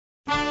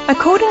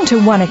According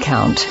to one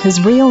account,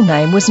 his real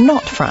name was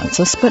not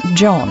Francis, but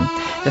John.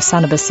 The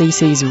son of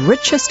Assisi's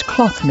richest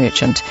cloth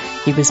merchant,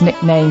 he was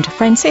nicknamed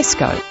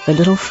Francesco, the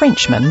little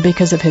Frenchman,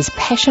 because of his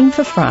passion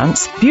for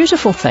France,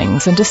 beautiful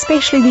things, and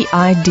especially the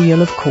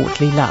ideal of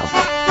courtly love.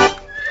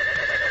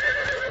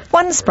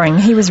 One spring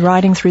he was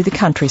riding through the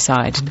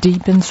countryside,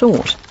 deep in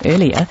thought.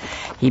 Earlier,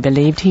 he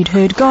believed he'd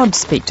heard God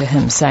speak to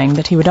him, saying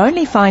that he would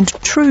only find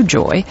true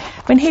joy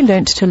when he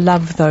learnt to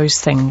love those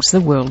things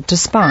the world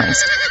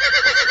despised.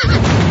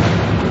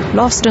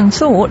 Lost in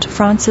thought,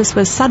 Francis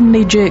was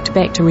suddenly jerked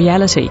back to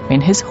reality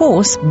when his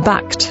horse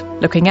bucked.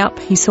 Looking up,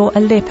 he saw a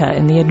leper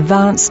in the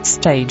advanced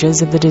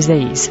stages of the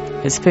disease.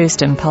 His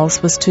first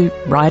impulse was to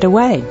ride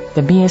away.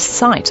 The mere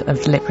sight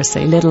of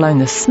leprosy, let alone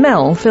the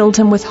smell, filled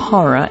him with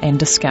horror and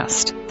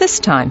disgust. This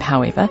time,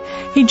 however,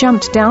 he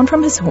jumped down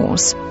from his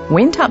horse,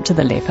 went up to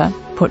the leper,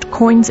 put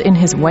coins in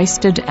his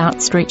wasted,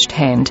 outstretched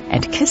hand,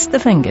 and kissed the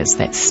fingers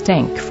that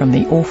stank from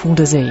the awful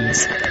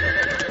disease.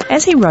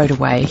 As he rode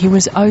away, he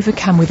was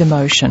overcome with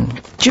emotion.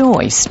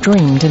 Joy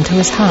streamed into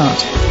his heart.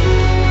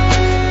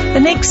 The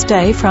next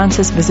day,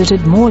 Francis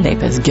visited more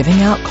lepers,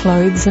 giving out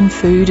clothes and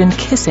food and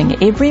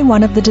kissing every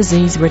one of the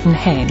disease-ridden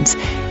hands,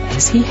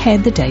 as he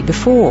had the day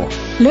before,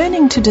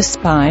 learning to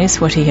despise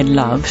what he had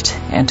loved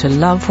and to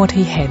love what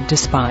he had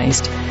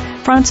despised.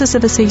 Francis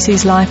of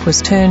Assisi's life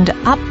was turned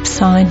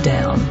upside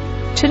down.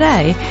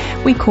 Today,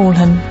 we call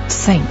him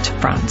Saint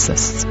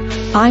Francis.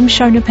 I'm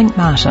Shona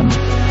Martin.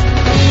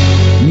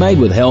 Made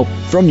with help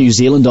from New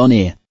Zealand On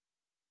Air.